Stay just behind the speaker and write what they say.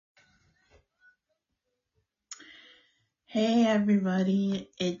Hey everybody,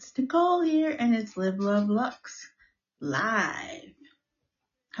 it's Nicole here and it's Live Love Lux live.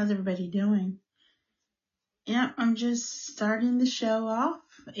 How's everybody doing? Yeah, I'm just starting the show off.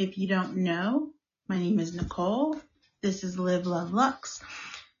 If you don't know, my name is Nicole. This is Live Love Lux,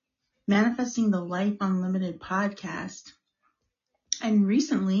 Manifesting the Life Unlimited podcast. And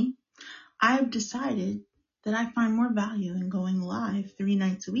recently, I've decided that I find more value in going live 3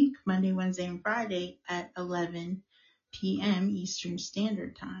 nights a week, Monday, Wednesday, and Friday at 11 p.m. Eastern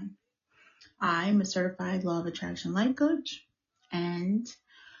Standard Time. I'm a certified law of attraction life coach, and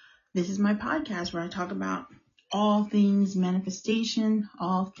this is my podcast where I talk about all things manifestation,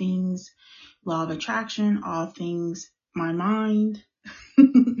 all things law of attraction, all things my mind,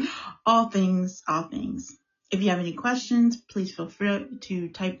 all things. If you have any questions, please feel free to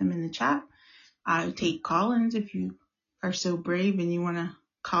type them in the chat. I take call-ins if you are so brave and you want to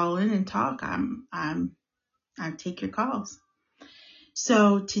call in and talk. I take your calls.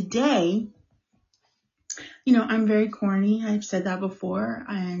 So today, I'm very corny. I've said that before,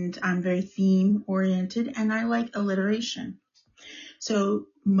 and I'm very theme oriented, and I like alliteration. So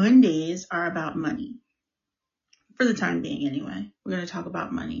Mondays are about money. For the time being, anyway. We're going to talk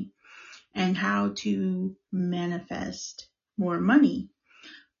about money and how to manifest more money.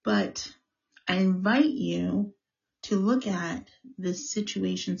 But I invite you to look at this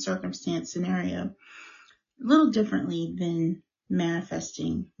situation, circumstance, scenario a little differently than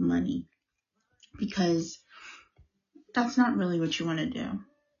manifesting money, because that's not really what you want to do.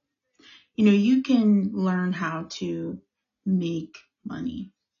 You can learn how to make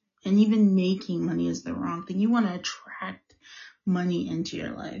money, and even making money is the wrong thing. You want to attract money into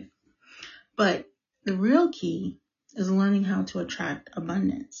your life. But the real key is learning how to attract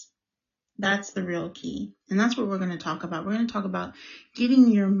abundance. That's the real key. And that's what we're going to talk about. We're going to talk about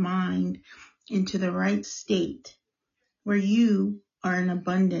getting your mind into the right state where you are an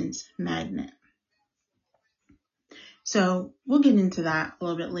abundance magnet. So we'll get into that a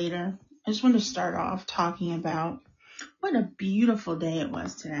little bit later. I just want to start off talking about what a beautiful day it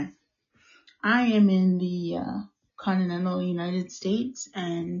was today. I am in the continental United States,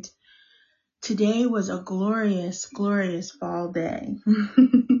 and today was a glorious, glorious fall day.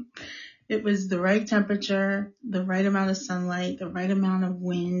 It was the right temperature, the right amount of sunlight, the right amount of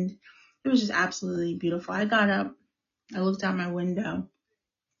wind. It was just absolutely beautiful. I got up, I looked out my window,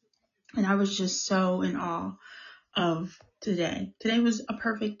 and I was just so in awe of today. Today was a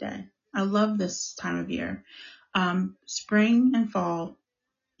perfect day. I love this time of year. Spring and fall,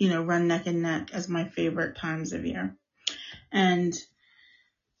 run neck and neck as my favorite times of year. And,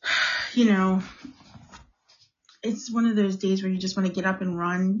 it's one of those days where you just want to get up and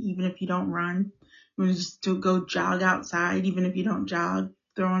run, even if you don't run. You want to just go jog outside, even if you don't jog.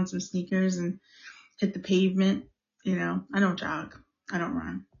 Throw on some sneakers and hit the pavement. I don't jog. I don't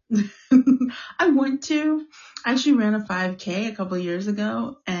run. I want to. I actually ran a 5K a couple of years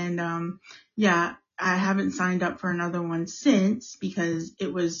ago, and I haven't signed up for another one since, because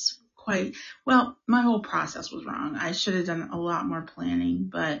it was my whole process was wrong. I should have done a lot more planning,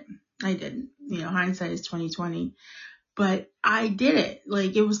 but I didn't. Hindsight is 20/20. But I did it.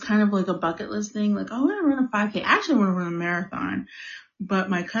 It was kind of like a bucket list thing. I want to run a 5K. I actually want to run a marathon.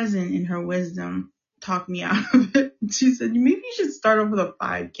 But my cousin, in her wisdom, talked me out of it. She said, maybe you should start off with a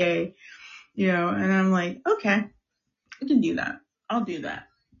 5K, and I'm like, okay, I can do that. I'll do that.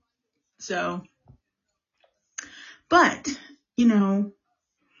 So, but,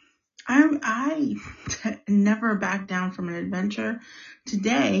 I never back down from an adventure.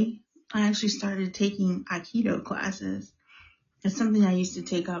 Today, I actually started taking Aikido classes. It's something I used to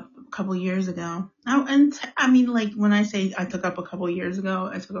take up a couple years ago. When I say I took up a couple years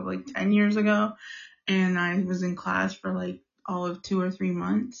ago, I took up 10 years ago, and I was in class for all of 2 or 3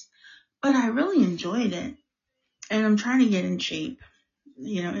 months, but I really enjoyed it, and I'm trying to get in shape,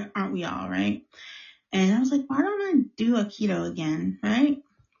 aren't we all, right? And I was like, why don't I do Aikido again, right?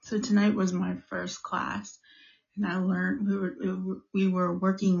 So tonight was my first class, and I learned we were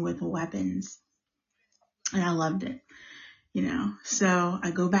working with weapons, and I loved it. So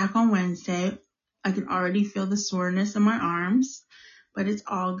I go back on Wednesday. I can already feel the soreness in my arms, but it's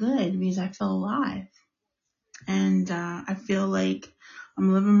all good because I feel alive. And I feel like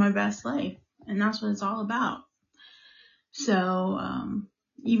I'm living my best life. And that's what it's all about. So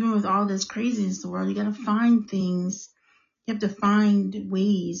even with all this craziness in the world, you got to find things. You have to find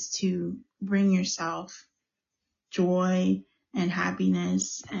ways to bring yourself joy and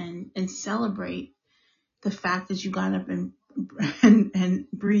happiness and celebrate the fact that you got up and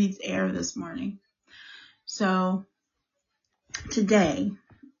breathed air this morning. So today,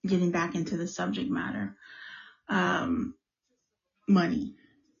 getting back into the subject matter, money.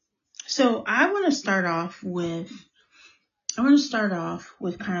 So I want to start off with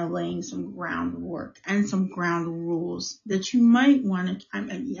kind of laying some groundwork and some ground rules that you might want to.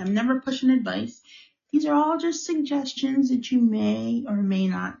 I'm never pushing advice. These are all just suggestions that you may or may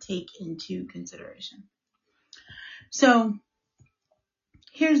not take into consideration. So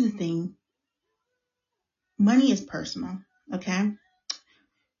here's the thing. Money is personal, okay?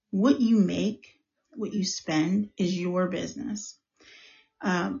 What you make, what you spend is your business.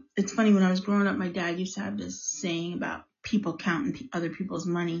 It's funny, when I was growing up, my dad used to have this saying about people counting other people's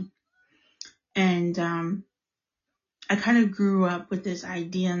money. And I kind of grew up with this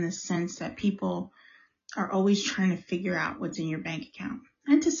idea in the sense that people are always trying to figure out what's in your bank account.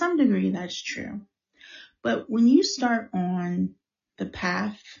 And to some degree, that's true. But when you start on the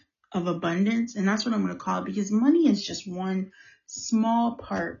path of abundance, and that's what I'm going to call it, because money is just one small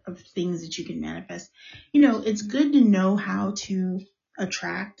part of things that you can manifest. You know, it's good to know how to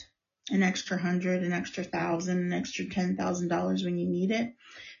attract an extra $100, an extra $1,000, an extra $10,000 when you need it.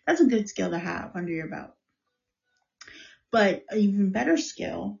 That's a good skill to have under your belt. But an even better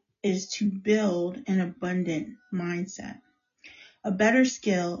skill is to build an abundant mindset. A better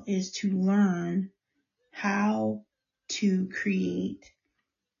skill is to learn how to create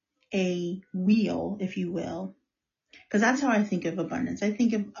a wheel, if you will, because that's how I think of abundance. I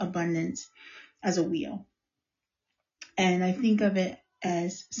think of abundance as a wheel, and I think of it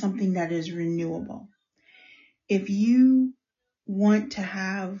as something that is renewable. If you want to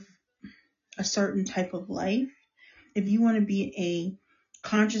have a certain type of life, if you want to be a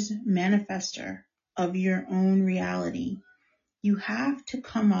conscious manifester of your own reality, you have to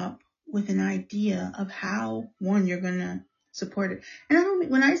come up with an idea of how, one, you're going to support it. And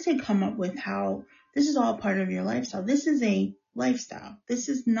when I say come up with how, this is all part of your lifestyle. This is a lifestyle. This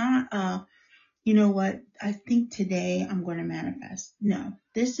is not a, you know what, I think today I'm going to manifest. No,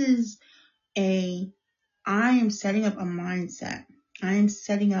 this is I am setting up a mindset. I am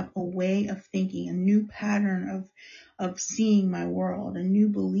setting up a way of thinking, a new pattern of seeing my world, a new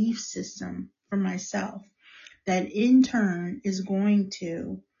belief system for myself that in turn is going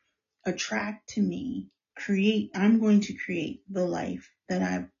to attract to me, I'm going to create the life that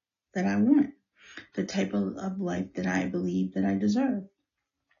I want, the type of life that I believe that I deserve.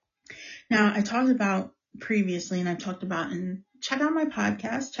 Now, I talked about previously, and I've talked about, and check out my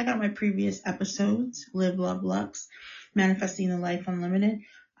podcast, check out my previous episodes, Live, Love, Lux, Manifesting the Life Unlimited.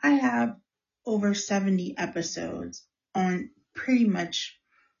 I have over 70 episodes on pretty much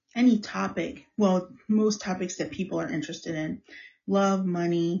any topic, well, most topics that people are interested in: love,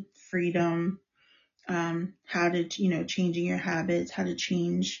 money, freedom, how to, changing your habits, how to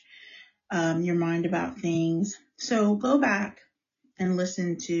change your mind about things. So go back and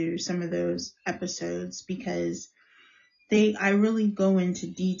listen to some of those episodes, because I really go into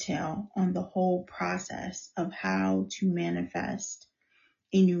detail on the whole process of how to manifest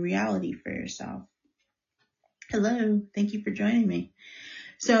a new reality for yourself. Hello, thank you for joining me.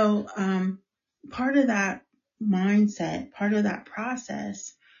 So part of that mindset, part of that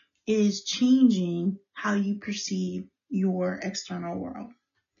process is changing how you perceive your external world.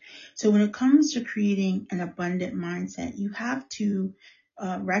 So when it comes to creating an abundant mindset, you have to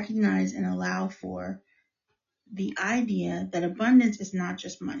recognize and allow for the idea that abundance is not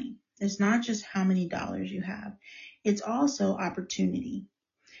just money. It's not just how many dollars you have. It's also opportunity.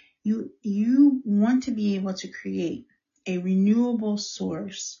 You want to be able to create a renewable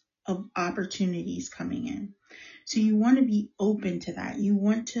source of opportunities coming in. So you want to be open to that. You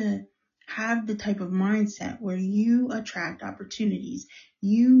want to have the type of mindset where you attract opportunities.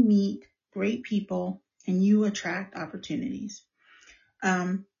 You meet great people and you attract opportunities.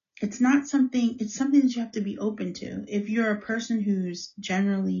 It's something that you have to be open to. If you're a person who's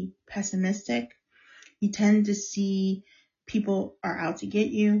generally pessimistic, you tend to see people are out to get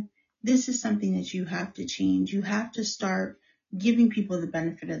you. This is something that you have to change. You have to start giving people the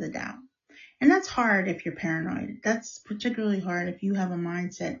benefit of the doubt. And that's hard if you're paranoid. That's particularly hard if you have a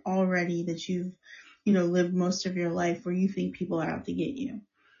mindset already that you've, lived most of your life where you think people are out to get you.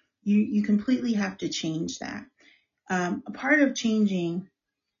 You completely have to change that. A part of changing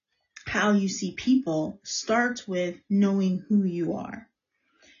how you see people starts with knowing who you are.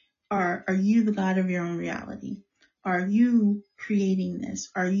 Are you the God of your own reality? Are you creating this?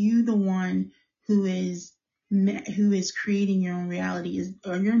 Are you the one who is creating your own reality?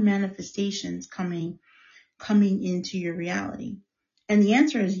 Are your manifestations coming into your reality? And the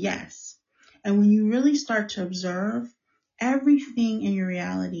answer is yes. And when you really start to observe, everything in your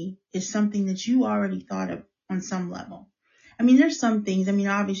reality is something that you already thought of on some level. I mean, there's some things,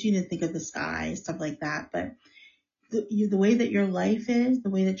 obviously you didn't think of the sky, stuff like that, but the way that your life is, the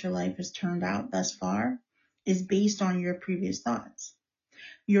way that your life has turned out thus far is based on your previous thoughts,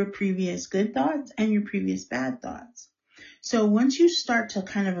 your previous good thoughts and your previous bad thoughts. So once you start to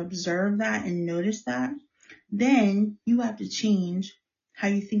kind of observe that and notice that, then you have to change how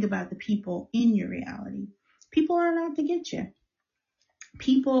you think about the people in your reality. People aren't out to get you.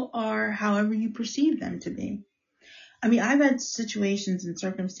 People are however you perceive them to be. I mean, I've had situations and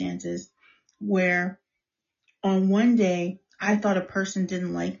circumstances where on one day I thought a person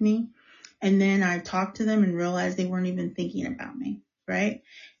didn't like me, and then I talked to them and realized they weren't even thinking about me, right?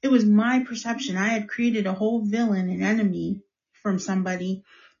 It was my perception. I had created a whole villain, an enemy from somebody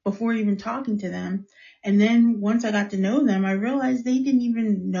before even talking to them. And then once I got to know them, I realized they didn't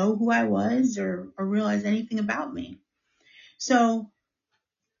even know who I was or realize anything about me. So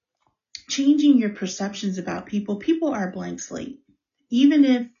changing your perceptions about people are a blank slate. Even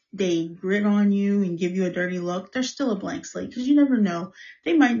if they grit on you and give you a dirty look, they're still a blank slate because you never know.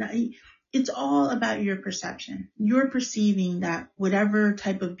 They might not. It's all about your perception. You're perceiving that whatever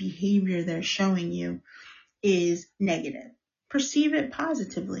type of behavior they're showing you is negative. Perceive it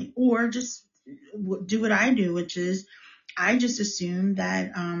positively, or just do what I do, which is I just assume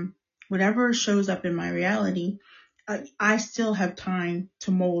that whatever shows up in my reality, I still have time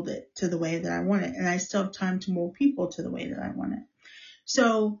to mold it to the way that I want it. And I still have time to mold people to the way that I want it.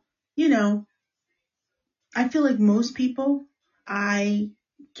 So, I feel like most people I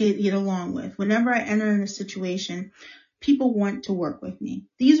get along with. Whenever I enter in a situation, people want to work with me.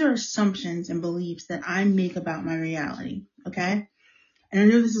 These are assumptions and beliefs that I make about my reality. Okay. And I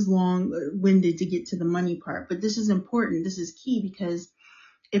know this is long-winded to get to the money part, but this is important. This is key because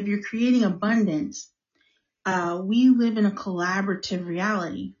if you're creating abundance, we live in a collaborative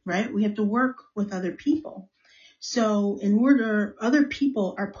reality, right? We have to work with other people. So other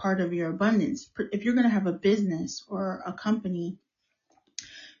people are part of your abundance. If you're going to have a business or a company,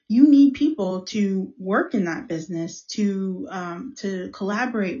 you need people to work in that business, to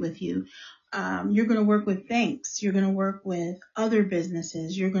collaborate with you. You're going to work with banks. You're going to work with other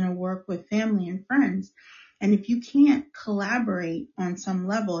businesses. You're going to work with family and friends. And if you can't collaborate on some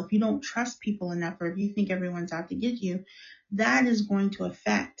level, if you don't trust people enough, or if you think everyone's out to get you, that is going to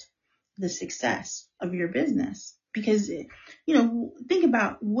affect the success of your business. Because, think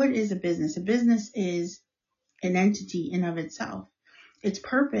about what is a business. A business is an entity in of itself. Its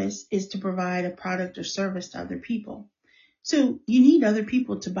purpose is to provide a product or service to other people. So you need other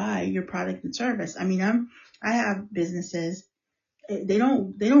people to buy your product and service. I mean, I have businesses. They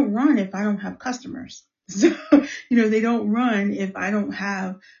don't run if I don't have customers. So, they don't run if I don't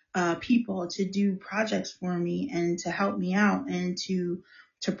have people to do projects for me and to help me out and to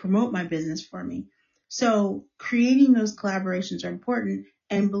promote my business for me. So creating those collaborations are important,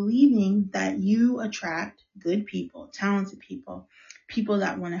 and believing that you attract good people, talented people, people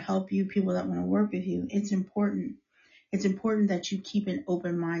that want to help you, people that want to work with you. It's important. It's important that you keep an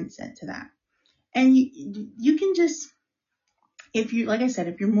open mindset to that. And you can just, if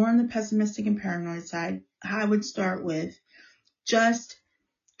you're more on the pessimistic and paranoid side, I would start with just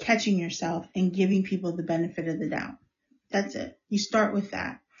catching yourself and giving people the benefit of the doubt. That's it. You start with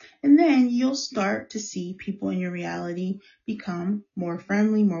that. And then you'll start to see people in your reality become more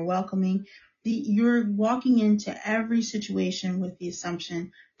friendly, more welcoming. You're walking into every situation with the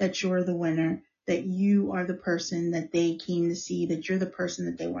assumption that you're the winner, that you are the person that they came to see, that you're the person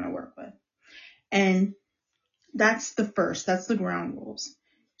that they want to work with. And that's the ground rules.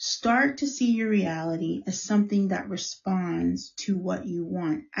 Start to see your reality as something that responds to what you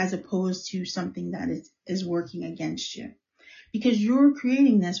want, as opposed to something that is working against you. Because you're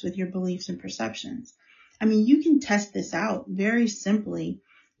creating this with your beliefs and perceptions. I mean, you can test this out very simply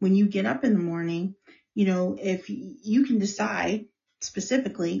when you get up in the morning. If you can decide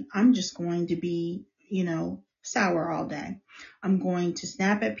specifically, I'm just going to be, sour all day. I'm going to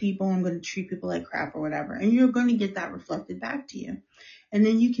snap at people. I'm going to treat people like crap or whatever. And you're going to get that reflected back to you. And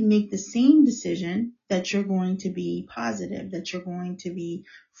then you can make the same decision that you're going to be positive, that you're going to be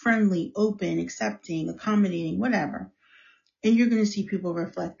friendly, open, accepting, accommodating, whatever. And you're going to see people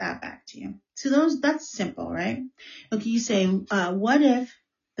reflect that back to you. So that's simple, right? Okay, you say, what if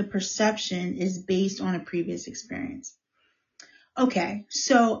the perception is based on a previous experience? Okay,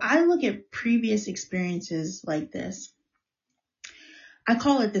 so I look at previous experiences like this. I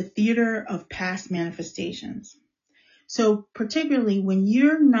call it the theater of past manifestations. So particularly when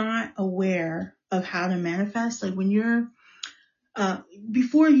you're not aware of how to manifest, like when you're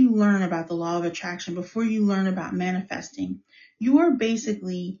before you learn about the law of attraction, before you learn about manifesting, you are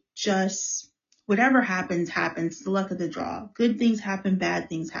basically just whatever happens, the luck of the draw. Good things happen, bad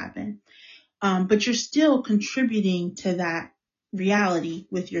things happen. but you're still contributing to that reality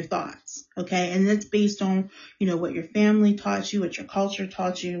with your thoughts. Okay. And that's based on, what your family taught you, what your culture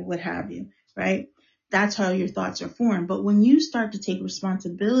taught you, what have you, right? That's how your thoughts are formed. But when you start to take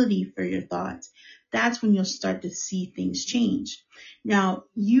responsibility for your thoughts, that's when you'll start to see things change. Now,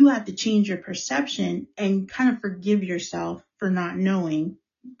 you have to change your perception and kind of forgive yourself for not knowing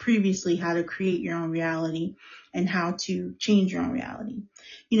previously how to create your own reality and how to change your own reality.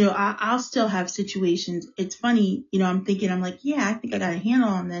 I'll still have situations. It's funny, I'm like, yeah, I think I got a handle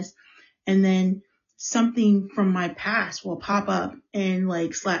on this. And then something from my past will pop up and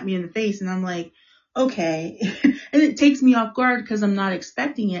like slap me in the face. And I'm like, okay. And it takes me off guard because I'm not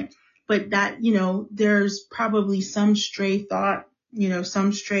expecting it. But that, there's probably some stray thought,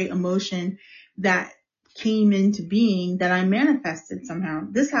 some stray emotion that came into being that I manifested somehow.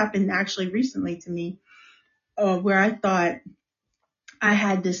 This happened actually recently to me, where I thought I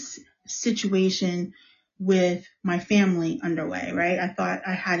had this situation with my family underway, right? I thought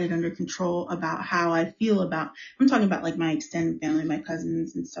I had it under control about how I feel I'm talking about like my extended family, my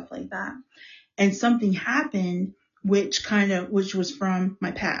cousins and stuff like that. And something happened, which was from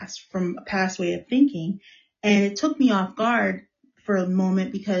my past, from a past way of thinking. And it took me off guard for a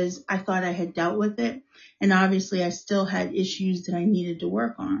moment because I thought I had dealt with it. And obviously I still had issues that I needed to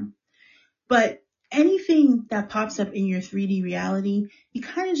work on. But anything that pops up in your 3D reality, you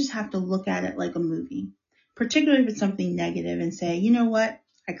kind of just have to look at it like a movie, particularly if it's something negative, and say, you know what?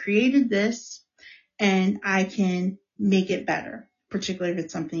 I created this and I can make it better, particularly if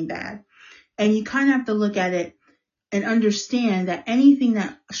it's something bad. And you kind of have to look at it and understand that anything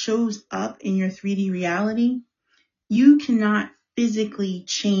that shows up in your 3D reality, you cannot physically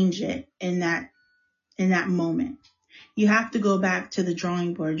change it in that moment. You have to go back to the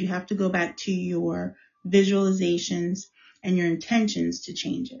drawing board. You have to go back to your visualizations and your intentions to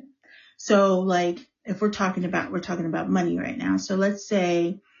change it. So like if we're talking about money right now. So let's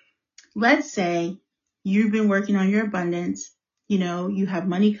say you've been working on your abundance. You have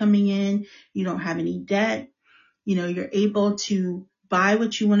money coming in. You don't have any debt. You're able to buy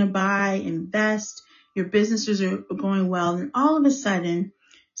what you want to buy, invest. Your businesses are going well. And all of a sudden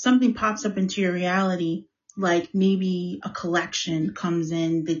something pops up into your reality, like maybe a collection comes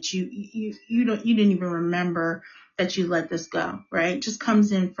in that you didn't even remember that you let this go, right? It just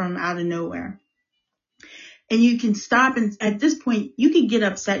comes in from out of nowhere. And you can stop, and at this point you could get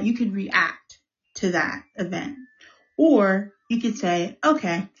upset, you could react to that event. Or you could say,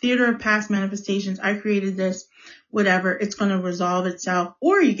 okay, theater of past manifestations, I created this, whatever, it's going to resolve itself.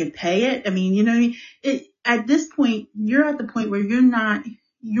 Or you could pay it. I mean, at this point, you're at the point where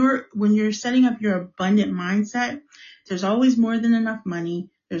when you're setting up your abundant mindset, there's always more than enough money.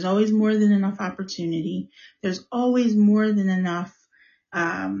 There's always more than enough opportunity. There's always more than enough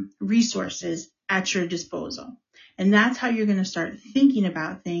resources at your disposal. And that's how you're going to start thinking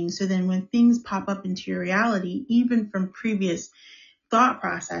about things. So then when things pop up into your reality, even from previous thought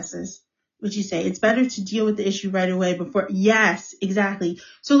processes, which you say, it's better to deal with the issue right away before. Yes, exactly.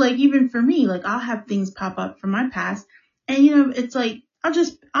 So like, even for me, like I'll have things pop up from my past and it's like, I'll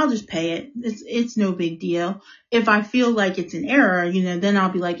just pay it. It's no big deal. If I feel like it's an error, then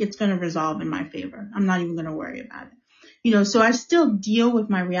I'll be like, it's going to resolve in my favor. I'm not even going to worry about it. So I still deal with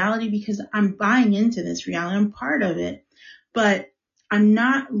my reality because I'm buying into this reality. I'm part of it, but I'm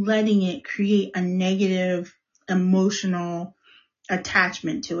not letting it create a negative emotional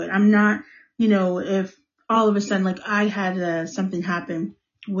attachment to it. I'm not, if all of a sudden, like I had something happen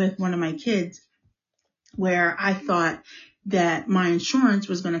with one of my kids where I thought that my insurance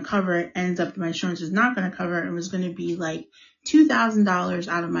was going to cover it. Ends up my insurance is not going to cover it. It was going to be like $2,000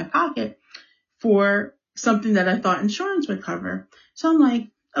 out of my pocket for something that I thought insurance would cover. So I'm like,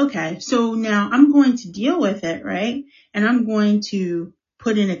 okay, so now I'm going to deal with it, right? And I'm going to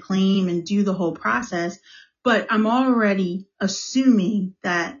put in a claim and do the whole process, but I'm already assuming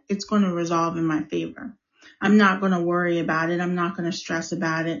that it's going to resolve in my favor. I'm not going to worry about it. I'm not going to stress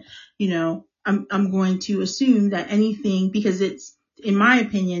about it. I'm going to assume that anything, because it's, in my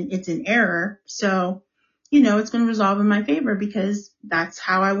opinion, it's an error. So it's going to resolve in my favor because that's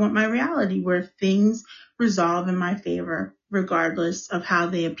how I want my reality, where things resolve in my favor, regardless of how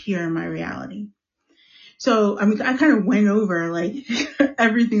they appear in my reality. So, I kind of went over like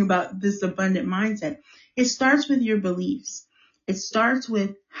everything about this abundant mindset. It starts with your beliefs. It starts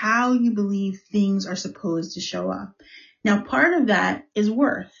with how you believe things are supposed to show up. Now, part of that is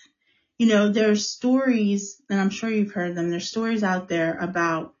worth. There's stories, and I'm sure you've heard them. There's stories out there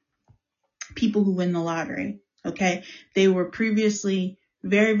about people who win the lottery. Okay. They were previously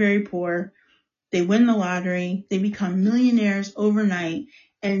very, very poor. They win the lottery. They become millionaires overnight.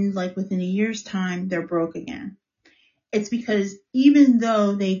 and like within a year's time, they're broke again. It's because even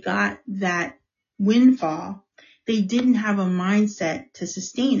though they got that windfall, they didn't have a mindset to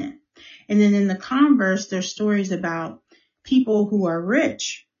sustain it. And then in the converse, there's stories about people who are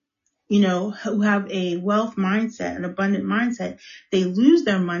rich, who have a wealth mindset, an abundant mindset. They lose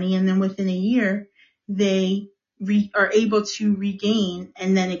their money, and then within a year, they are able to regain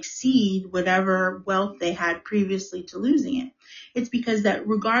and then exceed whatever wealth they had previously to losing it. It's because that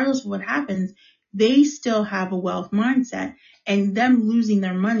regardless of what happens, they still have a wealth mindset, and them losing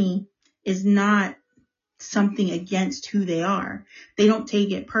their money is not something against who they are. They don't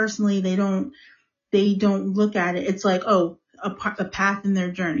take it personally. They don't look at it. It's like, a path in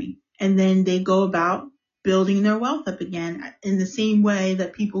their journey. And then they go about building their wealth up again in the same way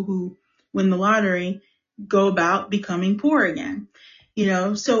that people who win the lottery go about becoming poor again.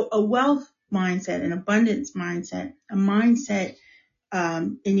 So a wealth mindset, an abundance mindset, a mindset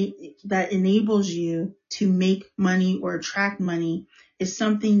that enables you to make money or attract money is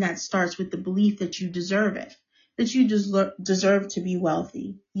something that starts with the belief that you deserve it, that you deserve to be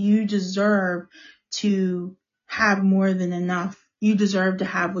wealthy. You deserve to have more than enough. You deserve to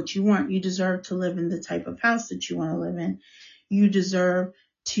have what you want. You deserve to live in the type of house that you want to live in. You deserve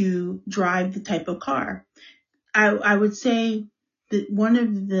to drive the type of car. I would say that one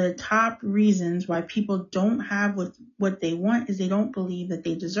of the top reasons why people don't have what they want is they don't believe that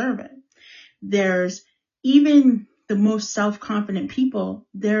they deserve it. There's even the most self-confident people,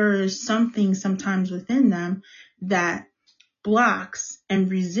 there is something sometimes within them that blocks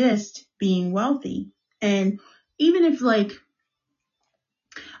and resists being wealthy. And even if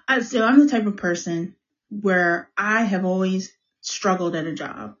I'm the type of person where I have always struggled at a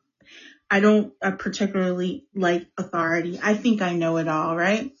job. I don't particularly like authority. I think I know it all,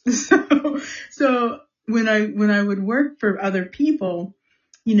 right? So when I would work for other people,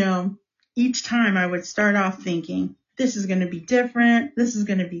 each time I would start off thinking, this is going to be different. This is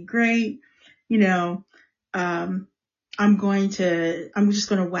going to be great. I'm just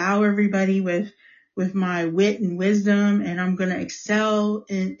going to wow everybody with my wit and wisdom, and I'm going to excel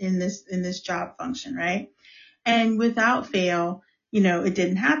in this job function, right? And without fail, it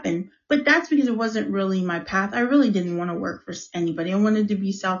didn't happen. But that's because it wasn't really my path. I really didn't want to work for anybody. I wanted to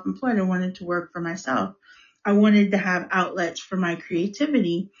be self-employed. I wanted to work for myself. I wanted to have outlets for my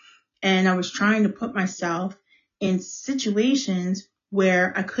creativity. And I was trying to put myself in situations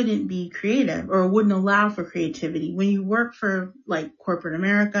where I couldn't be creative or wouldn't allow for creativity. When you work for like corporate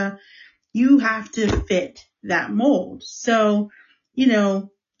America, you have to fit that mold. So,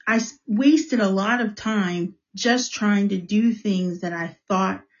 I wasted a lot of time just trying to do things that I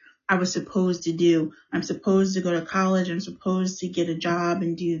thought I was supposed to do. I'm supposed to go to college. I'm supposed to get a job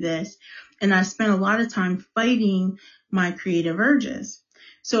and do this. And I spent a lot of time fighting my creative urges.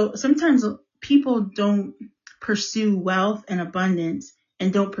 So sometimes people don't pursue wealth and abundance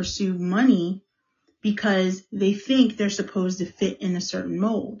and don't pursue money because they think they're supposed to fit in a certain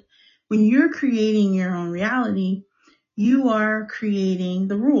mold. When you're creating your own reality, you are creating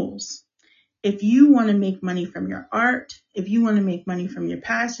the rules. If you want to make money from your art, if you want to make money from your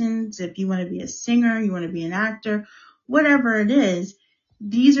passions, if you want to be a singer, you want to be an actor, whatever it is,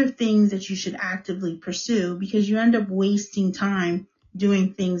 these are things that you should actively pursue because you end up wasting time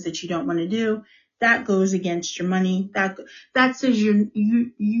doing things that you don't want to do. That goes against your money. That says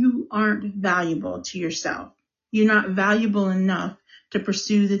you aren't valuable to yourself. You're not valuable enough to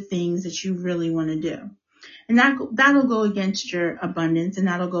pursue the things that you really want to do. And that'll go against your abundance, and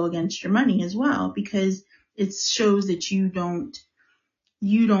that'll go against your money as well, because it shows that you don't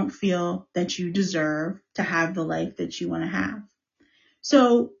feel that you deserve to have the life that you want to have.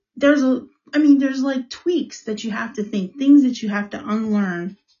 So there's like tweaks that you have to think, things that you have to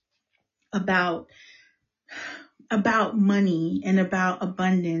unlearn about money and about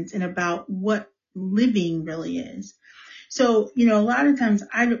abundance and about what living really is. So, a lot of times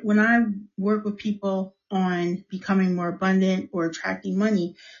when I work with people on becoming more abundant or attracting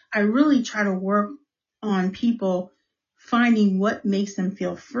money, I really try to work on people finding what makes them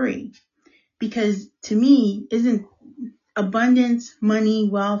feel free. Because to me, isn't abundance, money,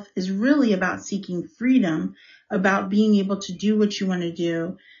 wealth is really about seeking freedom, about being able to do what you want to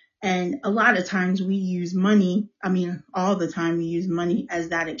do. And a lot of times we use money. All the time we use money as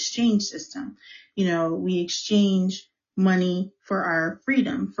that exchange system. We exchange money for our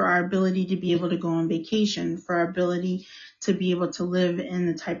freedom, for our ability to be able to go on vacation, for our ability to be able to live in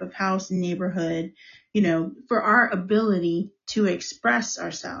the type of house and neighborhood, for our ability to express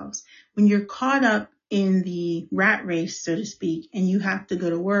ourselves. When you're caught up in the rat race, so to speak, and you have to go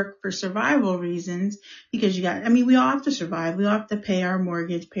to work for survival reasons because we all have to survive. We all have to pay our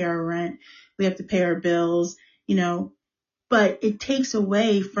mortgage, pay our rent. We have to pay our bills, but it takes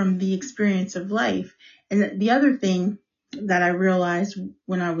away from the experience of life. And the other thing that I realized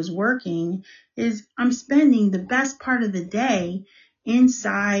when I was working is I'm spending the best part of the day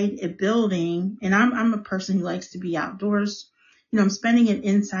inside a building. And I'm a person who likes to be outdoors. I'm spending it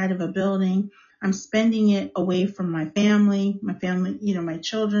inside of a building. I'm spending it away from my family, my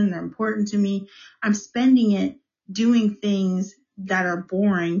children, they're important to me. I'm spending it doing things that are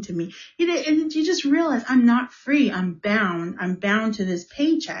boring to me. And you just realize I'm not free. I'm bound. I'm bound to this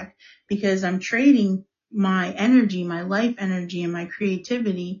paycheck because I'm trading my energy, my life energy, and my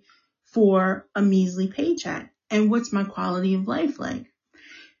creativity for a measly paycheck. And what's my quality of life like?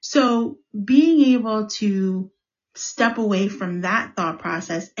 So being able to step away from that thought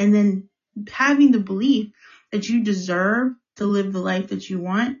process and then having the belief that you deserve to live the life that you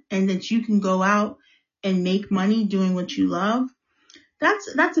want and that you can go out and make money doing what you love,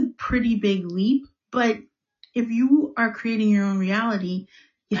 that's a pretty big leap. But if you are creating your own reality,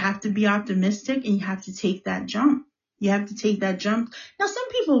 you have to be optimistic and you have to take that jump. You have to take that jump. Now, some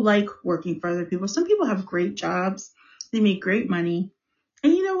people like working for other people. Some people have great jobs. They make great money.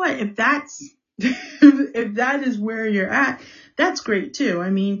 And you know what? If that's, if that is where you're at, that's great too.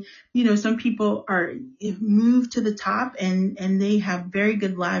 Some people have moved to the top and they have very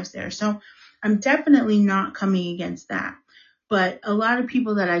good lives there. So I'm definitely not coming against that. But a lot of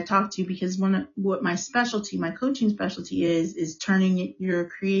people that I talk to, because what my coaching specialty is turning your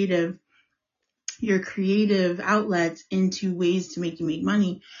creative outlets into ways to make you make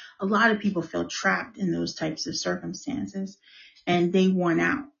money. A lot of people feel trapped in those types of circumstances and they want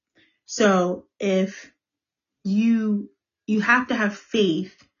out. So if you have to have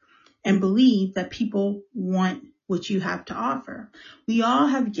faith and believe that people want what you have to offer. We all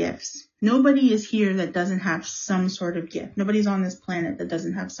have gifts. Nobody is here that doesn't have some sort of gift. Nobody's on this planet that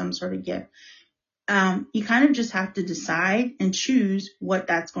doesn't have some sort of gift. You kind of just have to decide and choose what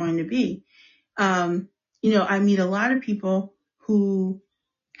that's going to be. I meet a lot of people who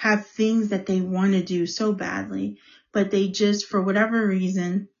have things that they want to do so badly, but they just, for whatever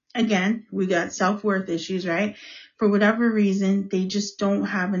reason, again, we got self-worth issues, right? For whatever reason, they just don't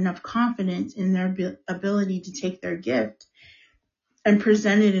have enough confidence in their ability to take their gift and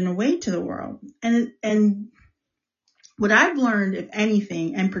present it in a way to the world. And what I've learned, if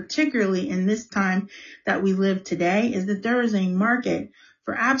anything, and particularly in this time that we live today, is that there is a market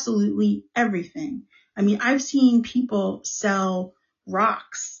for absolutely everything. I've seen people sell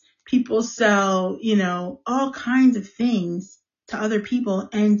rocks. People sell, all kinds of things to other people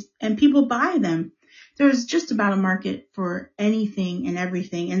and people buy them. There's just about a market for anything and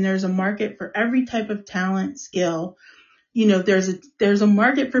everything. And there's a market for every type of talent, skill. There's a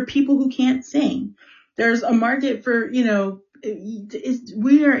market for people who can't sing. There's a market for,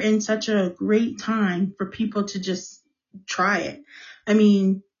 we are in such a great time for people to just try it.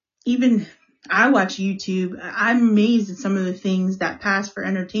 Even I watch YouTube. I'm amazed at some of the things that pass for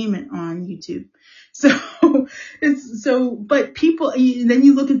entertainment on YouTube. But people, then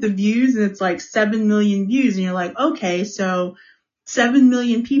you look at the views and it's like 7 million views and you're like, okay, so 7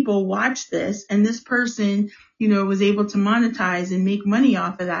 million people watch this and this person, was able to monetize and make money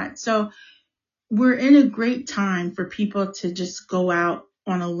off of that. So we're in a great time for people to just go out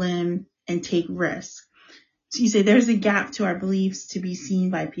on a limb and take risks. So you say there's a gap to our beliefs to be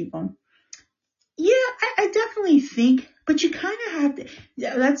seen by people. Yeah, I definitely think, but you kind of have to,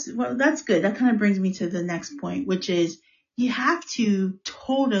 that's good. That kind of brings me to the next point, which is you have to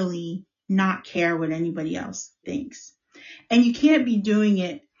totally not care what anybody else thinks. And you can't be doing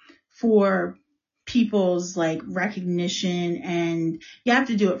it for people's recognition, and you have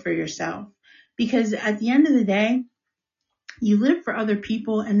to do it for yourself. Because at the end of the day, you live for other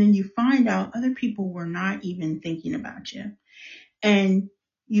people and then you find out other people were not even thinking about you. And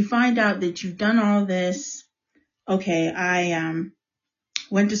you find out that you've done all this. Okay, I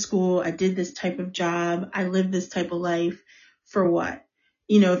went to school. I did this type of job. I lived this type of life for what?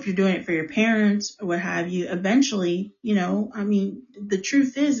 If you're doing it for your parents or what have you, eventually, the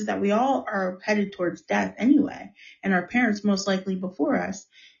truth is that we all are headed towards death anyway. And our parents most likely before us.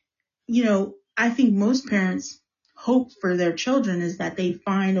 I think most parents hope for their children is that they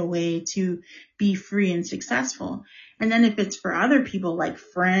find a way to be free and successful. And then if it's for other people like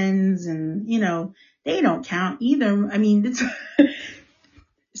friends and, they don't count either.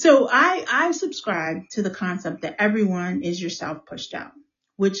 So I subscribe to the concept that everyone is yourself pushed out,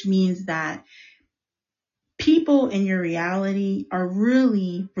 which means that people in your reality are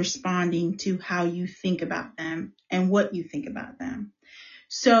really responding to how you think about them and what you think about them.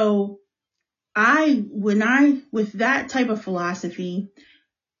 So with that type of philosophy,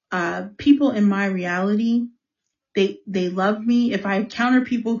 people in my reality, they love me. If I encounter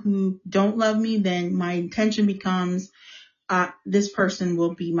people who don't love me, then my intention becomes, this person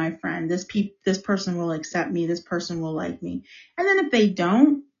will be my friend. This person will accept me. This person will like me. And then if they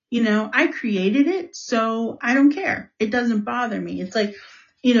don't, I created it, so I don't care. It doesn't bother me. It's like,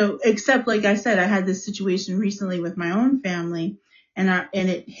 except like I said, I had this situation recently with my own family, and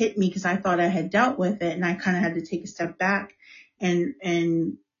it hit me because I thought I had dealt with it, and I kind of had to take a step back and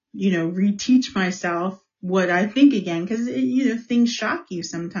reteach myself what I think again, because things shock you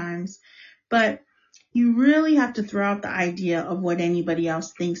sometimes. But you really have to throw out the idea of what anybody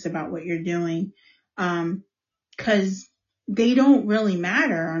else thinks about what you're doing, because they don't really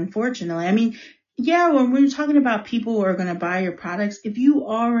matter, unfortunately. I mean, yeah, when we're talking about people who are going to buy your products, if you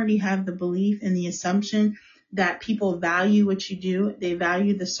already have the belief and the assumption that people value what you do, they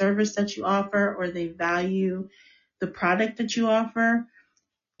value the service that you offer, or they value the product that you offer,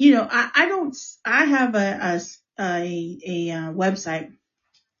 I have a website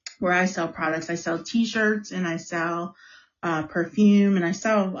where I sell products. I sell t-shirts, and I sell perfume, and I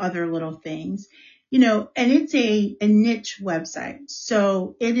sell other little things, and it's a niche website.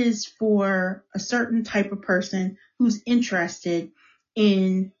 So it is for a certain type of person who's interested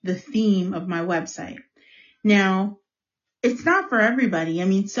in the theme of my website. Now, it's not for everybody. I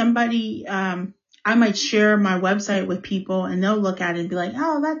mean, I might share my website with people, and they'll look at it and be like,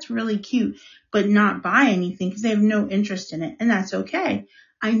 oh, that's really cute, but not buy anything because they have no interest in it. And that's okay.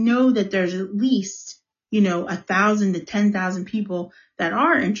 I know that there's at least, 1,000 to 10,000 people that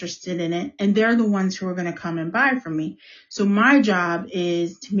are interested in it, and they're the ones who are going to come and buy from me. So my job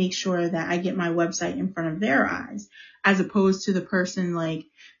is to make sure that I get my website in front of their eyes, as opposed to the person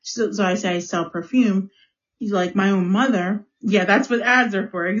so I say I sell perfume. Like my own mother. Yeah, that's what ads are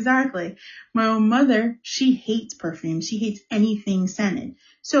for. Exactly. My own mother, she hates perfume. She hates anything scented.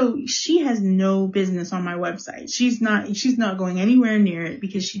 So she has no business on my website. She's not going anywhere near it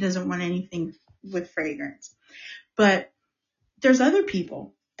because she doesn't want anything with fragrance. But there's other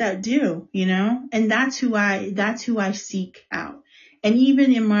people that do, and that's who I seek out. And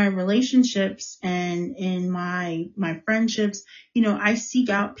even in my relationships and in my friendships, I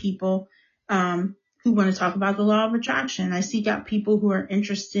seek out people, who want to talk about the law of attraction. I seek out people who are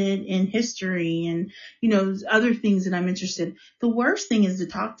interested in history and, other things that I'm interested in. The worst thing is to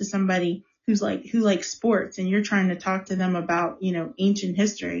talk to somebody who likes sports, and you're trying to talk to them about, ancient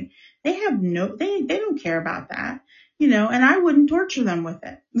history. They don't care about that, and I wouldn't torture them with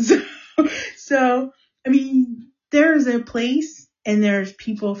it. So, I mean, there's a place and there's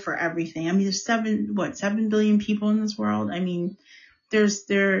people for everything. I mean, there's 7 billion people in this world. I mean,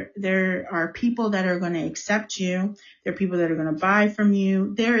 there are people that are going to accept you. There are people that are going to buy from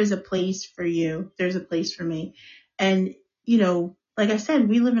you. There is a place for you. There's a place for me. And, like I said,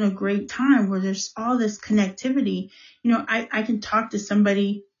 we live in a great time where there's all this connectivity. I can talk to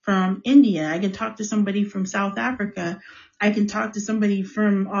somebody from India. I can talk to somebody from South Africa. I can talk to somebody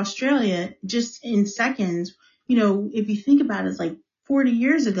from Australia just in seconds. If you think about it, it's like 40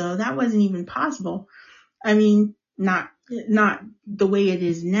 years ago, that wasn't even possible. I mean, not the way it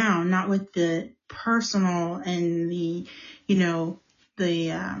is now, not with the personal and the,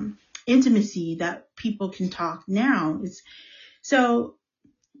 the intimacy that people can talk now.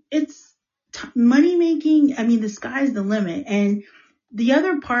 It's money making. I mean, the sky's the limit. And the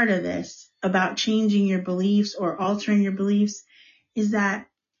other part of this about changing your beliefs or altering your beliefs is that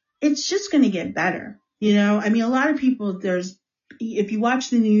it's just going to get better. I mean, a lot of people, if you watch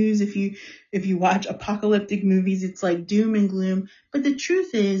the news, if you watch apocalyptic movies, it's like doom and gloom. But the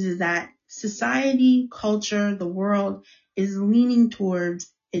truth is that society, culture, the world is leaning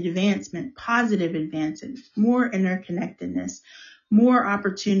towards advancement, positive advancement, more interconnectedness, more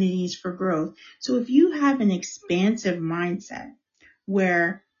opportunities for growth. So if you have an expansive mindset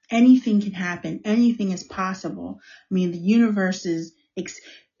where anything can happen, anything is possible. I mean, the universe is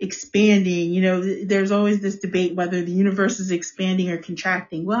expanding. There's always this debate whether the universe is expanding or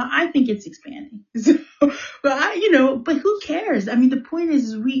contracting. Well, I think it's expanding. So, but who cares? I mean, the point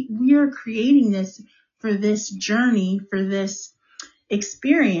is we are creating this for this journey, for this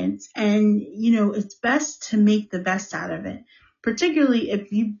experience. And, it's best to make the best out of it, particularly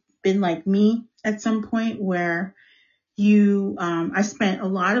if you've been like me at some point where I spent a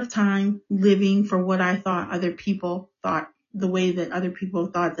lot of time living for what I thought other people thought, the way that other people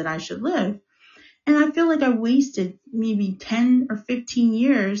thought that I should live. And I feel like I wasted maybe 10 or 15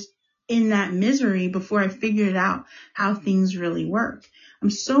 years in that misery before I figured out how things really work. I'm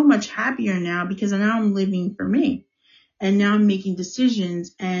so much happier now because now I'm living for me. And now I'm making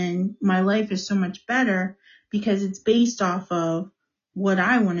decisions, and my life is so much better because it's based off of what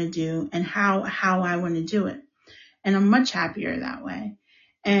I want to do and how I want to do it. And I'm much happier that way.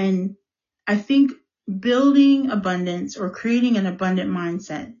 And I think building abundance or creating an abundant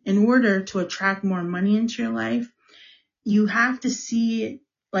mindset in order to attract more money into your life, you have to see it,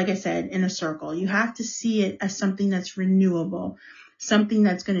 like I said, in a circle. You have to see it as something that's renewable, something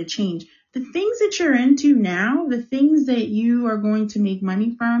that's going to change. The things that you're into now, the things that you are going to make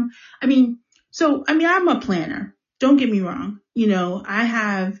money from. I'm a planner. Don't get me wrong. I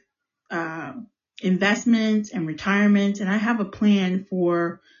have investments and retirement, and I have a plan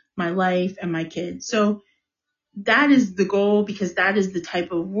for my life and my kids. So that is the goal because that is the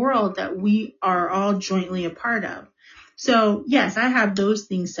type of world that we are all jointly a part of. So yes, I have those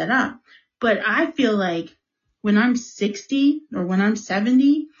things set up, but I feel like when I'm 60 or when I'm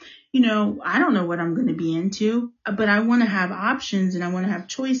 70, I don't know what I'm going to be into, but I want to have options and I want to have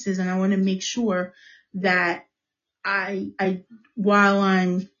choices and I want to make sure that while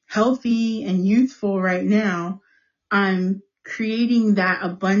I'm healthy and youthful right now, I'm creating that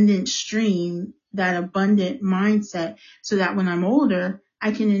abundant stream, that abundant mindset so that when I'm older,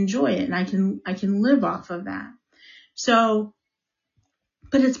 I can enjoy it and I can live off of that. So,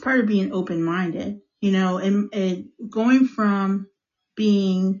 but it's part of being open-minded, and going from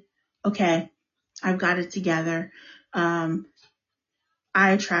being, okay, I've got it together. I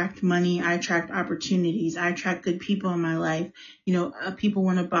attract money. I attract opportunities. I attract good people in my life. People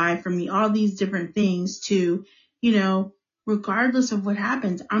want to buy from me, all these different things to, regardless of what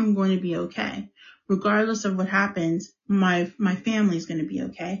happens, I'm going to be okay. Regardless of what happens, my family is going to be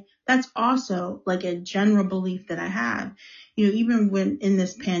okay. That's also like a general belief that I have, even when in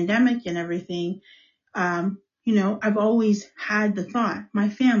this pandemic and everything, I've always had the thought, my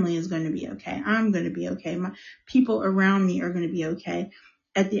family is going to be okay. I'm going to be okay. My people around me are going to be okay.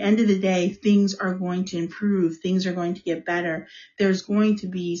 At the end of the day, things are going to improve. Things are going to get better. There's going to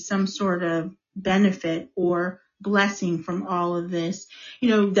be some sort of benefit or blessing from all of this,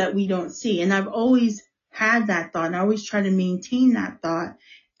 that we don't see. And I've always had that thought, and I always try to maintain that thought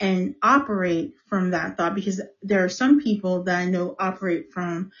and operate from that thought, because there are some people that I know operate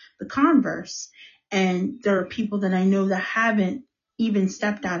from the converse. And there are people that I know that haven't even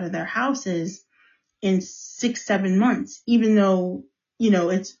stepped out of their houses in 6-7 months, even though,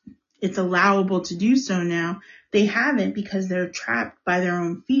 it's allowable to do so now. They haven't because they're trapped by their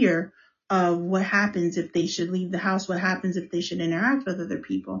own fear of what happens if they should leave the house, what happens if they should interact with other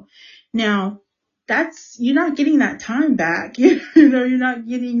people. Now, you're not getting that time back. You're not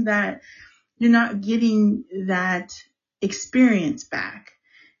getting that experience back,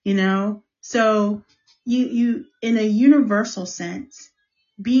 So you in a universal sense,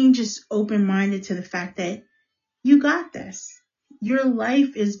 being just open-minded to the fact that you got this. Your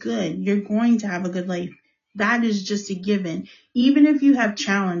life is good. You're going to have a good life. That is just a given. Even if you have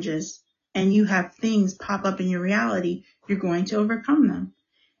challenges and you have things pop up in your reality, you're going to overcome them.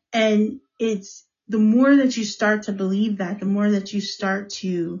 And it's the more that you start to believe that, the more that you start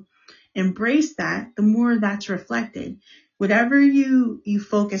to embrace that, the more that's reflected. Whatever you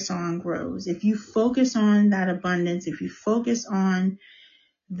focus on grows. If you focus on that abundance, if you focus on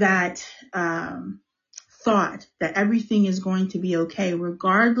that thought that everything is going to be okay,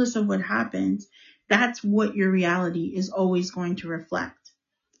 regardless of what happens, that's what your reality is always going to reflect.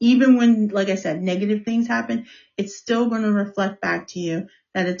 Even when, like I said, negative things happen, it's still going to reflect back to you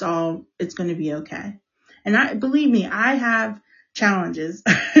that it's going to be okay. And believe me, I have challenges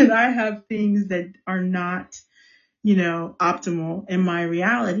and I have things that are not, optimal in my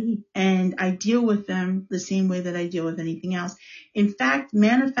reality. And I deal with them the same way that I deal with anything else. In fact,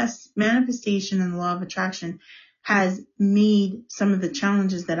 manifestation and the law of attraction has made some of the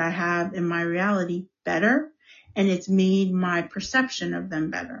challenges that I have in my reality better. And it's made my perception of them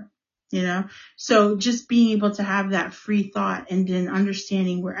better, So just being able to have that free thought and then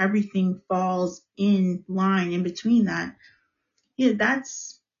understanding where everything falls in line in between that,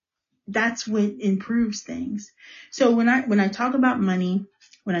 that's what improves things. So when I talk about money,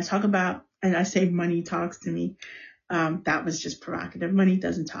 and I say money talks to me, that was just provocative. Money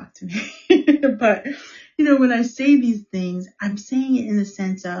doesn't talk to me. But, when I say these things, I'm saying it in the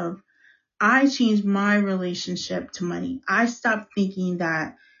sense of I changed my relationship to money. I stopped thinking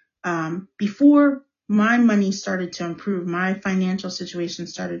that before my money started to improve, my financial situation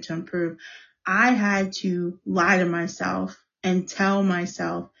started to improve, I had to lie to myself and tell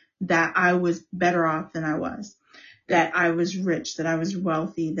myself that I was better off than I was. that I was rich, that I was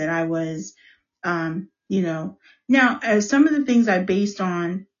wealthy, that I was, you know, now some of the things I based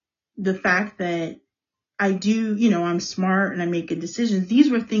on the fact that I do, I'm smart and I make good decisions.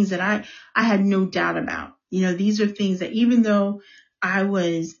 These were things that I had no doubt about. These are things that even though I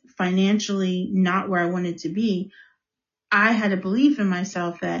was financially not where I wanted to be, I had a belief in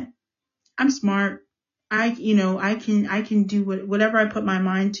myself that I'm smart. I can do whatever I put my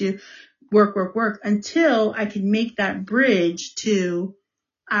mind to, work until I can make that bridge to,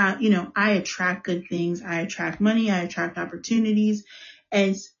 I attract good things. I attract money. I attract opportunities.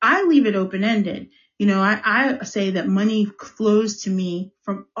 And I leave it open ended. I say that money flows to me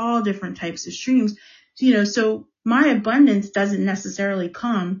from all different types of streams. So my abundance doesn't necessarily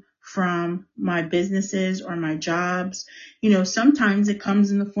come from my businesses or my jobs. Sometimes it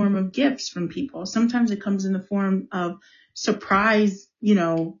comes in the form of gifts from people. Sometimes it comes in the form of surprise,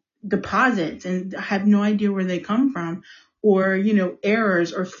 deposits, and I have no idea where they come from, or,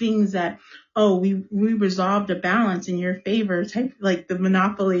 errors or things that, oh, we resolved a balance in your favor, type like the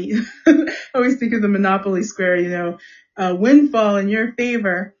Monopoly. I always think of the Monopoly square, windfall in your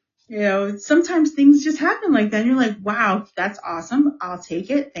favor. Sometimes things just happen like that. And you're like, wow, that's awesome. I'll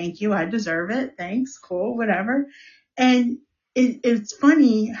take it. Thank you. I deserve it. Thanks. Cool. Whatever. And it's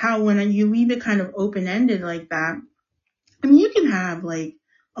funny how when you leave it kind of open-ended like that, I mean, you can have like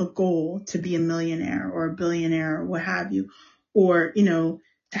a goal to be a millionaire or a billionaire or what have you, or, to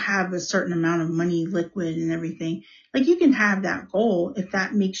have a certain amount of money liquid and everything. Like you can have that goal if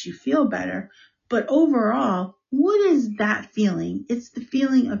that makes you feel better. But overall, what is that feeling? It's the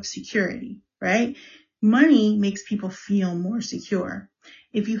feeling of security, right? Money makes people feel more secure.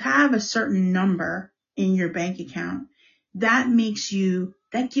 If you have a certain number in your bank account, that gives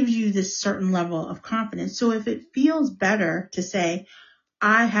you this certain level of confidence. So if it feels better to say,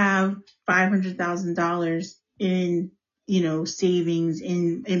 I have $500,000 in, savings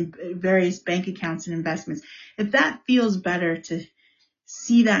in various bank accounts and investments, if that feels better to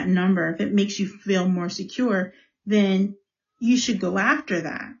see that number, if it makes you feel more secure, then you should go after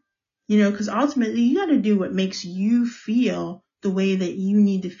that, because ultimately you got to do what makes you feel the way that you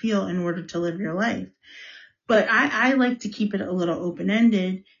need to feel in order to live your life. But I like to keep it a little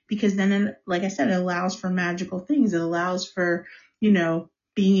open-ended because then, like I said, it allows for magical things. It allows for,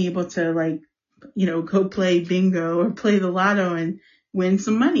 being able to go play bingo or play the lotto and win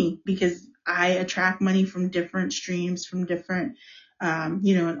some money, because I attract money from different streams, from different,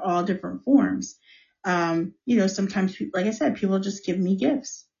 in all different forms. Sometimes, like I said, people just give me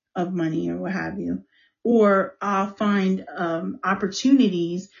gifts of money or what have you, or I'll find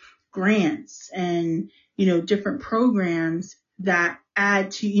opportunities, grants, and different programs that add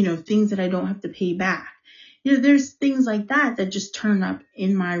to, things that I don't have to pay back. There's things like that that just turn up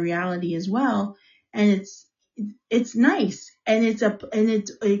in my reality as well. And it's nice. And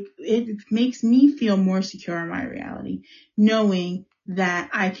it makes me feel more secure in my reality, knowing that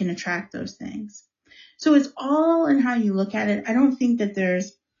I can attract those things. So it's all in how you look at it. I don't think that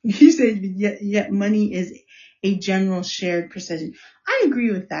you said yet money is a general shared percentage. I agree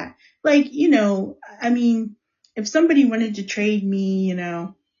with that. I mean, if somebody wanted to trade me,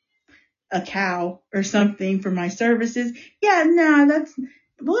 a cow or something for my services, yeah, no,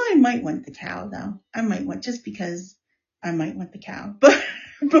 I might want the cow though. I might want, just because I might want the cow,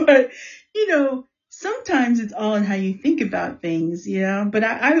 but, sometimes it's all in how you think about things, but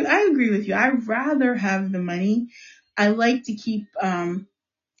I agree with you. I'd rather have the money. I like to keep,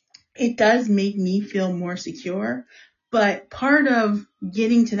 it does make me feel more secure, but part of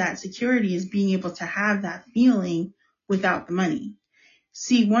getting to that security is being able to have that feeling without the money.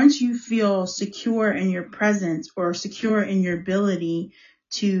 See, once you feel secure in your presence or secure in your ability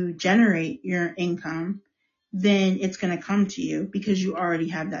to generate your income, then it's going to come to you because you already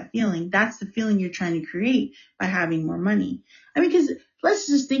have that feeling. That's the feeling you're trying to create by having more money. I mean, because let's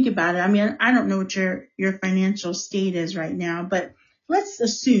just think about it. I mean, I don't know what your financial state is right now, but let's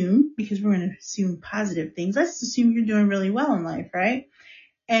assume, because we're going to assume positive things, let's assume you're doing really well in life, right?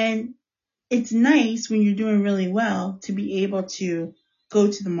 And it's nice when you're doing really well to be able to go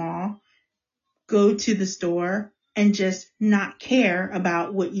to the mall, go to the store, and just not care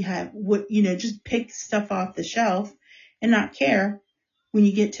about what you have, just pick stuff off the shelf and not care. When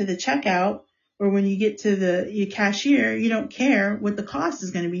you get to the checkout or when you get to your cashier, you don't care what the cost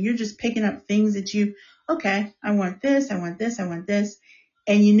is going to be. You're just picking up things that okay, I want this, I want this, I want this.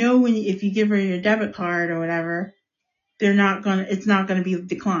 And if you give her your debit card or whatever, it's not going to be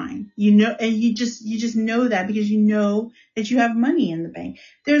declined, and you just know that because you know that you have money in the bank.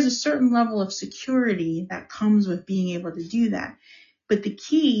 There's a certain level of security that comes with being able to do that. But the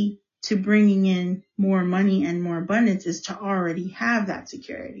key to bringing in more money and more abundance is to already have that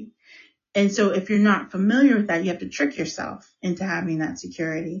security. And so if you're not familiar with that, you have to trick yourself into having that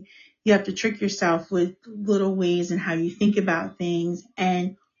security. You have to trick yourself with little ways in how you think about things,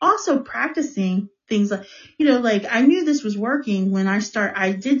 and also practicing things like I knew this was working when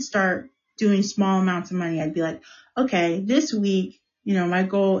I did start doing small amounts of money. I'd be like, okay, this week, my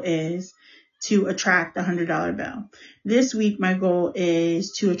goal is to attract a $100 bill. This week, my goal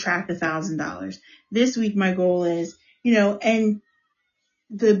is to attract $1,000. This week, my goal is, and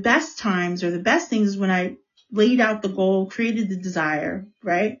the best times or the best things is when I laid out the goal, created the desire,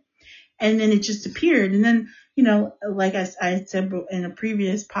 right? And then it just appeared. And then, like I said in a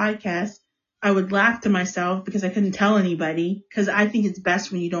previous podcast, I would laugh to myself because I couldn't tell anybody, because I think it's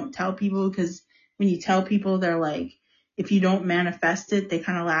best when you don't tell people, because when you tell people, they're like, if you don't manifest it, they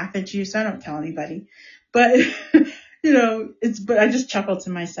kind of laugh at you. So I don't tell anybody. But, but I just chuckle to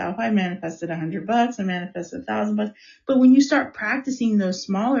myself. I manifested $100. I manifested $1,000. But when you start practicing those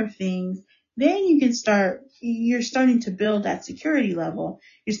smaller things, then you're starting to build that security level.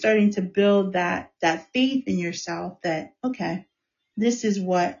 You're starting to build that faith in yourself that, okay, this is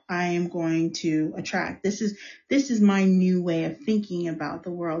what I am going to attract. This is my new way of thinking about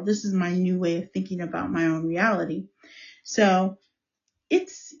the world. This is my new way of thinking about my own reality. So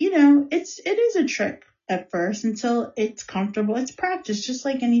it is a trick at first until it's comfortable. It's practice, just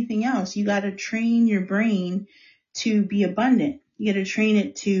like anything else. You got to train your brain to be abundant. You got to train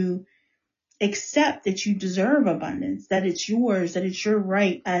it to accept that you deserve abundance, that it's yours, that it's your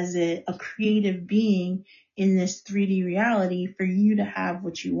right as a creative being in this 3D reality for you to have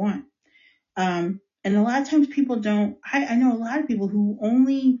what you want. And a lot of times people don't, I know a lot of people who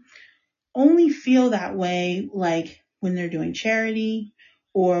only feel that way, like when they're doing charity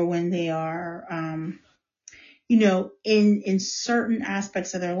or when they are, in certain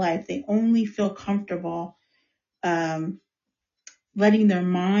aspects of their life, they only feel comfortable, letting their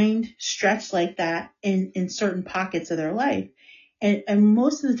mind stretch like that in certain pockets of their life. And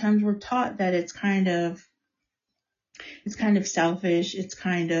most of the times we're taught that it's kind of selfish. It's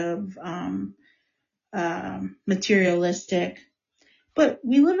kind of, materialistic, but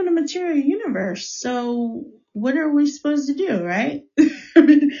we live in a material universe. So what are we supposed to do? Right? I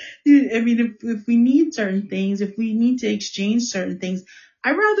mean, if we need certain things, if we need to exchange certain things,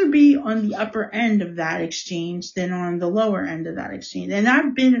 I'd rather be on the upper end of that exchange than on the lower end of that exchange. And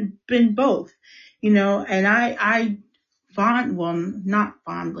I've been both, and I not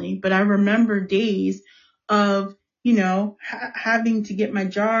fondly, but I remember days of, having to get my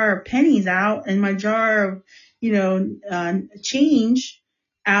jar of pennies out and my jar of, change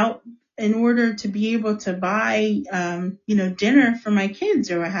out in order to be able to buy, dinner for my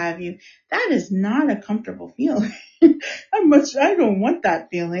kids or what have you. That is not a comfortable feeling. I don't want that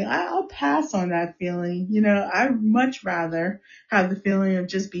feeling. I'll pass on that feeling. I'd much rather have the feeling of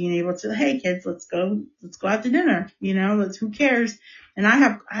just being able to, hey kids, let's go out to dinner. Who cares? And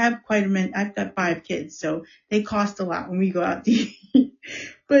I have quite a many, I've got 5 kids, so they cost a lot when we go out to eat.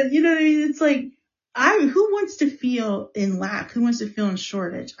 But you know what I mean? It's like, who wants to feel in lack? Who wants to feel in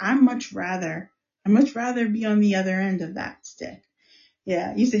shortage? I'd much rather be on the other end of that stick.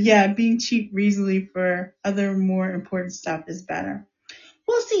 Yeah. You said, being cheap reasonably for other more important stuff is better.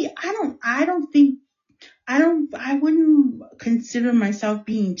 Well, see, I wouldn't consider myself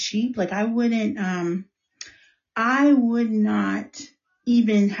being cheap. Like I would not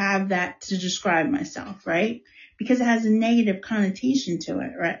even have that to describe myself, right? Because it has a negative connotation to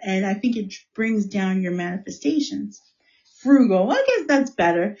it, right? And I think it brings down your manifestations. Frugal, I guess that's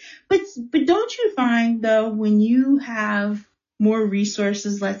better. But don't you find though, when you have more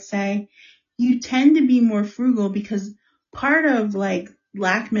resources, let's say, you tend to be more frugal, because part of like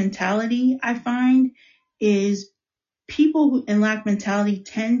lack mentality, I find, is people who in lack mentality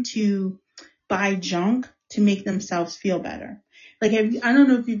tend to buy junk to make themselves feel better. Like, I don't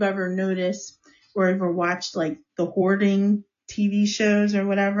know if you've ever noticed or ever watched like the hoarding TV shows or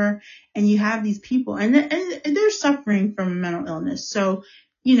whatever, and you have these people and they're suffering from mental illness. So,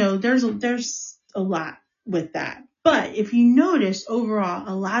 there's a lot with that. But if you notice overall,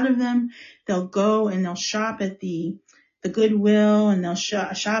 a lot of them, they'll go and they'll shop at the Goodwill, and they'll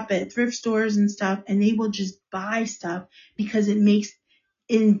shop at thrift stores and stuff, and they will just buy stuff because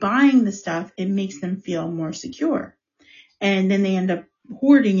in buying the stuff, it makes them feel more secure. And then they end up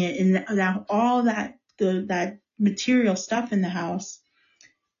hoarding it, and all that material stuff in the house,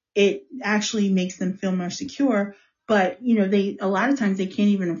 it actually makes them feel more secure. But, a lot of times they can't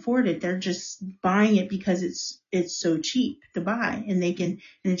even afford it. They're just buying it because it's so cheap to buy, and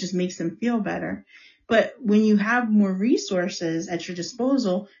it just makes them feel better. But when you have more resources at your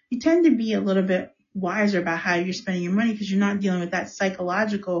disposal, you tend to be a little bit wiser about how you're spending your money, because you're not dealing with that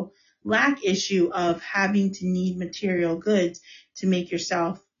psychological lack issue of having to need material goods to make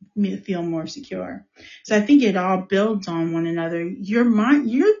yourself feel more secure. So I think it all builds on one another. Your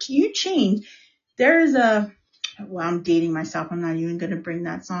mind, you change. There is well, I'm dating myself. I'm not even going to bring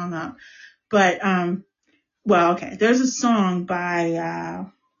that song up, but, well, okay. There's a song by,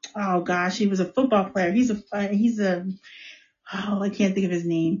 oh gosh, he was a football player. I can't think of his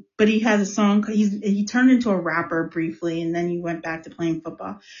name, but he has a song. He turned into a rapper briefly, and then he went back to playing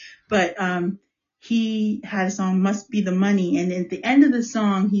football. But he had a song, "Must Be the Money," and at the end of the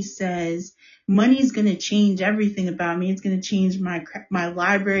song, he says, "Money's gonna change everything about me. It's gonna change my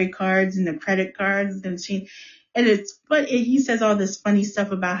library cards and the credit cards. It's gonna change." And he says all this funny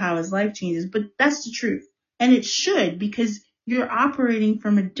stuff about how his life changes, but that's the truth, and it should, because you're operating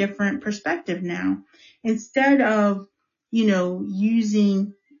from a different perspective now, instead of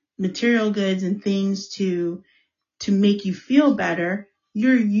using material goods and things to make you feel better.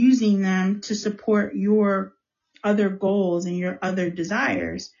 You're using them to support your other goals and your other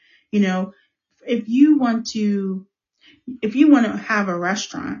desires. If you want to have a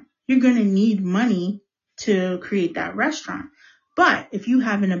restaurant, you're going to need money to create that restaurant. But if you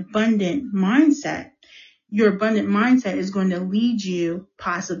have an abundant mindset, your abundant mindset is going to lead you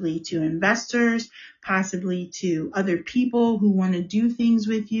possibly to investors, possibly to other people who want to do things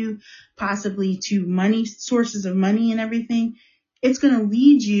with you, possibly to money, sources of money and everything. It's going to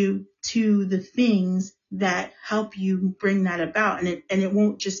lead you to the things that help you bring that about. And it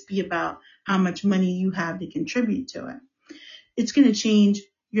won't just be about how much money you have to contribute to it. It's going to change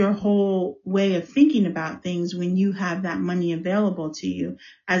your whole way of thinking about things when you have that money available to you,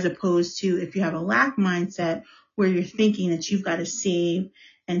 as opposed to if you have a lack mindset where you're thinking that you've got to save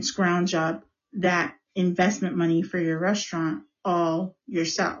and scrounge up that investment money for your restaurant all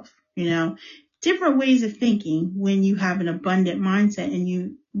yourself. Different ways of thinking when you have an abundant mindset and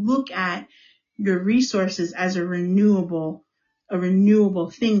you look at your resources as a renewable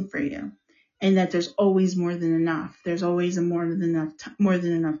thing for you. And that there's always more than enough. There's always more than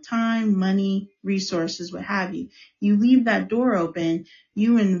enough time, money, resources, what have you. You leave that door open,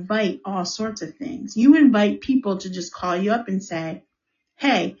 you invite all sorts of things. You invite people to just call you up and say,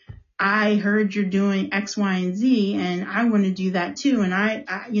 "Hey, I heard you're doing X, Y, and Z, and I want to do that too. And I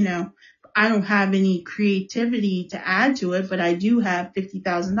don't have any creativity to add to it, but I do have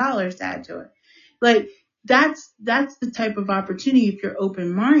 $50,000 to add to it." Like that's the type of opportunity. If you're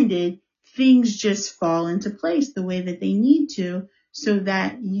open-minded, things just fall into place the way that they need to, so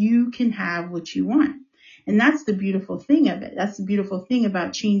that you can have what you want. And that's the beautiful thing of it. That's the beautiful thing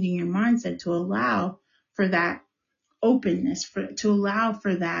about changing your mindset, to allow for that openness, to allow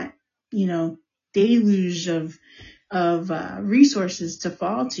for that, deluge of resources to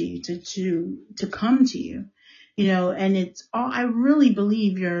fall to you, to come to you, and it's all, I really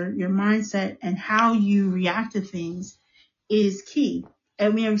believe your mindset and how you react to things is key.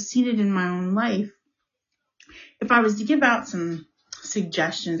 And we have seen it in my own life. If I was to give out some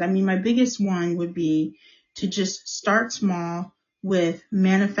suggestions, my biggest one would be to just start small with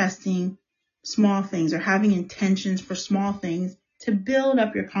manifesting small things, or having intentions for small things to build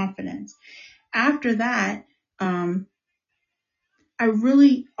up your confidence. After that, I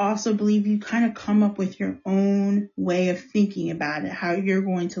really also believe you kind of come up with your own way of thinking about it, how you're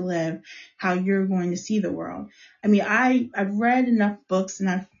going to live, how you're going to see the world. I've read enough books, and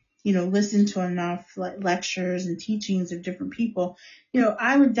I've, listened to enough lectures and teachings of different people.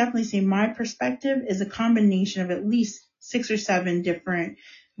 I would definitely say my perspective is a combination of at least 6 or 7 different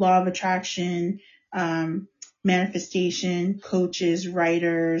law of attraction, manifestation, coaches,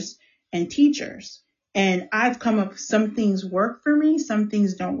 writers, and teachers. And I've come up, some things work for me, some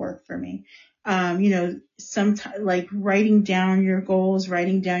things don't work for me. Sometimes like writing down your goals,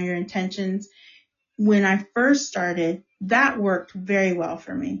 writing down your intentions. When I first started, that worked very well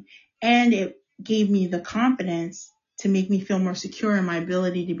for me. And it gave me the confidence to make me feel more secure in my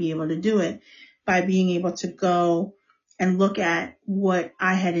ability to be able to do it, by being able to go and look at what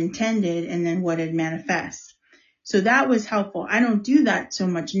I had intended and then what had manifest. So that was helpful. I don't do that so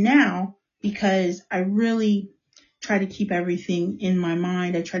much now, because I really try to keep everything in my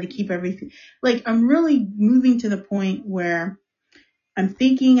mind. I try to keep everything, like, I'm really moving to the point where I'm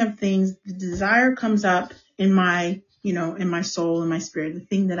thinking of things, the desire comes up in my, in my soul, in my spirit, the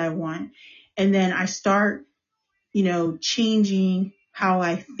thing that I want. And then I start, changing how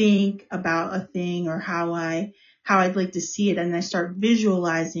I think about a thing, or how I'd like to see it. And I start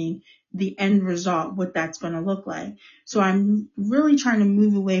visualizing the end result, what that's going to look like. So I'm really trying to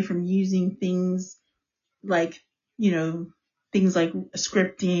move away from using things like, things like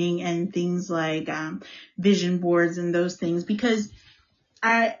scripting and things like vision boards and those things, because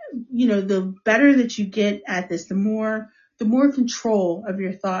the better that you get at this, the more control of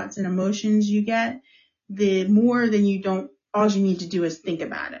your thoughts and emotions you get, the more than all you need to do is think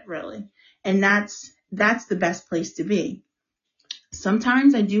about it, really. And that's the best place to be.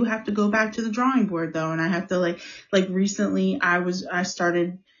 Sometimes I do have to go back to the drawing board though. And I have to like recently I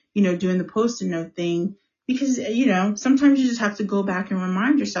started, doing the Post-it note thing because, sometimes you just have to go back and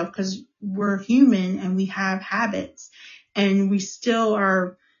remind yourself, because we're human and we have habits, and we still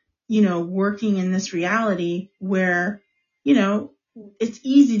are, working in this reality where, it's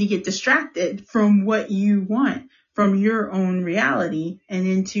easy to get distracted from what you want, from your own reality, and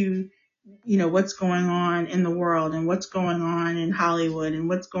into, what's going on in the world and what's going on in Hollywood and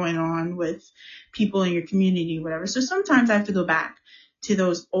what's going on with people in your community, whatever. So sometimes I have to go back to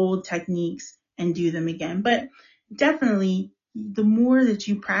those old techniques and do them again. But definitely, the more that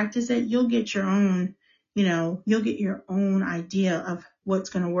you practice it, you'll get your own, idea of what's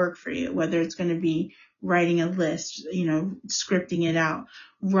going to work for you, whether it's going to be writing a list, scripting it out,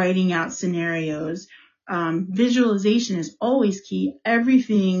 writing out scenarios. Visualization is always key.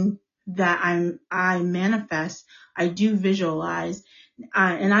 Everything that I manifest, I do visualize,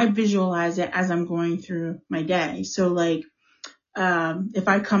 and I visualize it as I'm going through my day. So like, if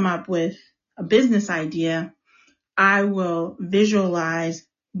I come up with a business idea, I will visualize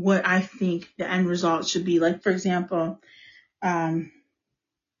what I think the end result should be. Like, for example, I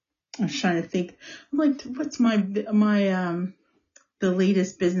was trying to think, like, what's my the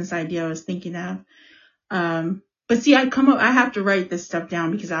latest business idea I was thinking of. But see, I have to write this stuff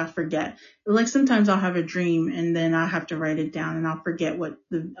down because I forget. Like sometimes I'll have a dream and then I'll have to write it down and I'll forget what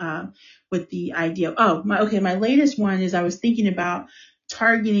the idea. My latest one is I was thinking about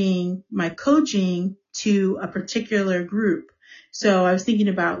targeting my coaching to a particular group. So I was thinking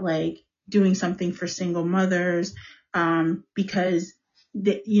about like doing something for single mothers, because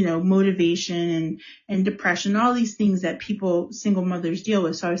motivation and depression, all these things that single mothers deal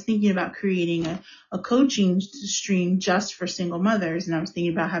with. So I was thinking about creating a coaching stream just for single mothers. And I was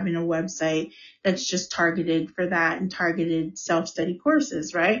thinking about having a website that's just targeted for that and targeted self-study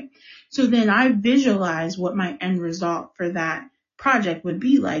courses, right? So then I visualize what my end result for that project would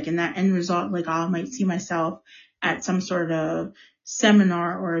be like. And that end result, like I might see myself at some sort of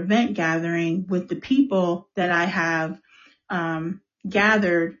seminar or event gathering with the people that I have,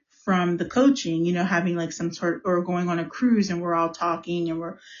 gathered from the coaching, having like some sort, or going on a cruise and we're all talking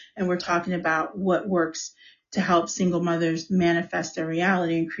and we're talking about what works to help single mothers manifest their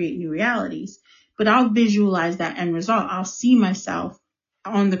reality and create new realities. But I'll visualize that end result. I'll see myself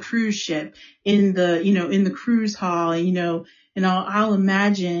on the cruise ship in the cruise hall, and I'll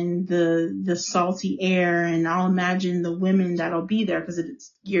imagine the salty air, and I'll imagine the women that'll be there because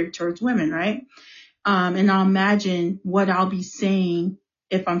it's geared towards women, right? And I'll imagine what I'll be saying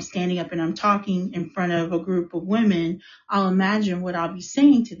if I'm standing up and I'm talking in front of a group of women. I'll imagine what I'll be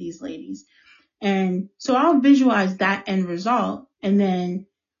saying to these ladies. And so I'll visualize that end result. And then,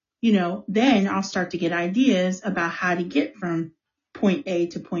 then I'll start to get ideas about how to get from point A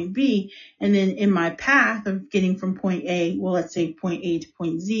to point B. And then in my path of getting from point A, well, let's say point A to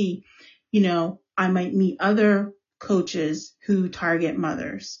point Z, I might meet other coaches who target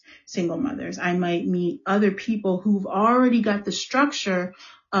mothers, single mothers. I might meet other people who've already got the structure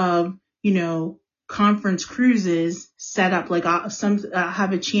of, conference cruises set up. Like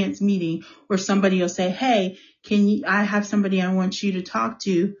have a chance meeting where somebody will say, hey, I have somebody I want you to talk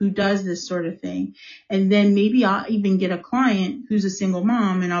to who does this sort of thing. And then maybe I'll even get a client who's a single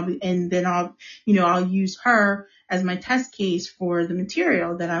mom, and then I'll use her as my test case for the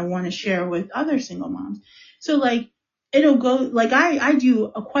material that I want to share with other single moms. So like, it'll go, like I do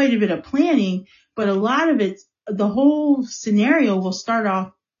quite a bit of planning, but a lot of the whole scenario will start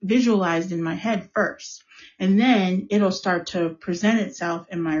off visualized in my head first, and then it'll start to present itself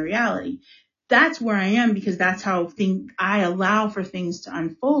in my reality. That's where I am, because that's how I allow for things to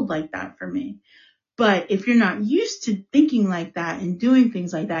unfold like that for me. But if you're not used to thinking like that and doing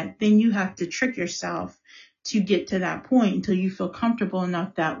things like that, then you have to trick yourself to get to that point until you feel comfortable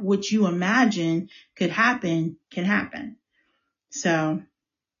enough that what you imagine could happen can happen. So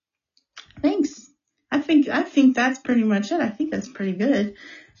thanks. I think that's pretty much it. I think that's pretty good.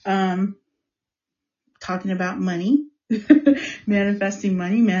 Talking about money, manifesting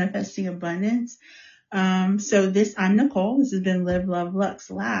money, manifesting abundance. I'm Nicole. This has been Live, Love, Lux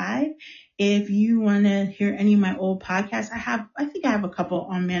Live. If you want to hear any of my old podcasts, I think I have a couple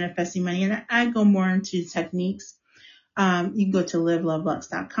on manifesting money, and I go more into techniques. You can go to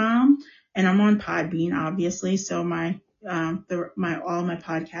livelovelux.com. And I'm on Podbean, obviously. So all my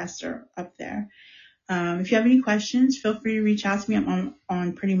podcasts are up there. If you have any questions, feel free to reach out to me. I'm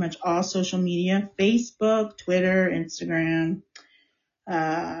on pretty much all social media: Facebook, Twitter, Instagram,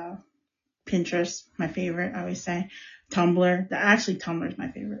 Pinterest, my favorite, I always say. Tumblr. Actually, Tumblr is my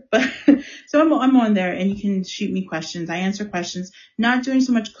favorite. But so I'm on there, and you can shoot me questions. I answer questions. Not doing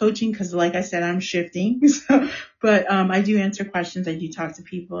so much coaching because, like I said, I'm shifting. But I do answer questions. I do talk to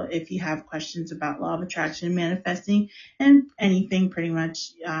people if you have questions about law of attraction and manifesting and anything pretty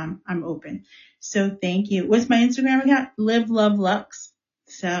much. I'm open. So thank you. What's my Instagram account? Live Love Lux.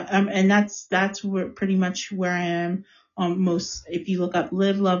 So and that's pretty much where I am. Most, if you look up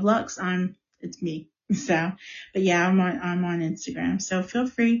Live Love Lux, it's me. So, but yeah, I'm on Instagram. So feel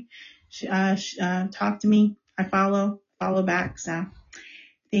free, talk to me. I follow back. So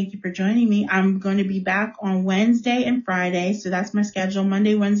thank you for joining me. I'm going to be back on Wednesday and Friday. So that's my schedule: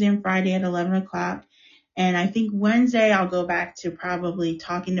 Monday, Wednesday, and Friday at 11 o'clock. And I think Wednesday I'll go back to probably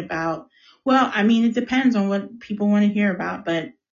talking about, well, I mean, it depends on what people want to hear about, but